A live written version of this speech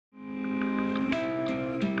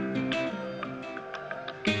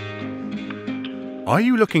Are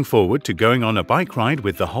you looking forward to going on a bike ride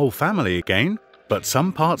with the whole family again, but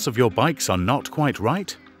some parts of your bikes are not quite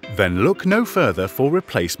right? Then look no further for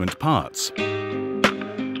replacement parts.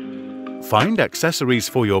 Find accessories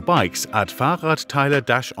for your bikes at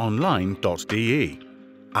fahrradteile-online.de.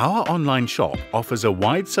 Our online shop offers a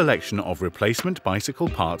wide selection of replacement bicycle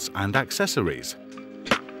parts and accessories.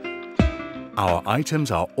 Our items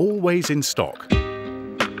are always in stock,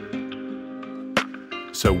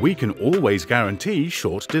 so we can always guarantee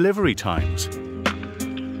short delivery times.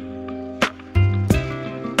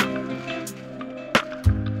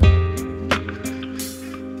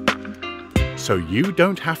 So you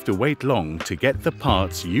don't have to wait long to get the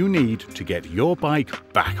parts you need to get your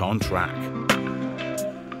bike back on track.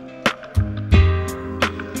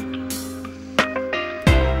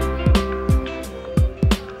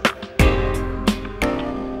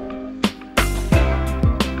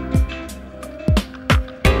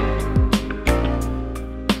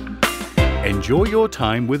 Enjoy your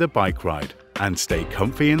time with a bike ride and stay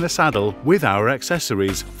comfy in the saddle with our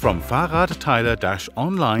accessories from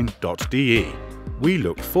fahrradteile-online.de. We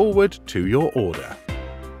look forward to your order.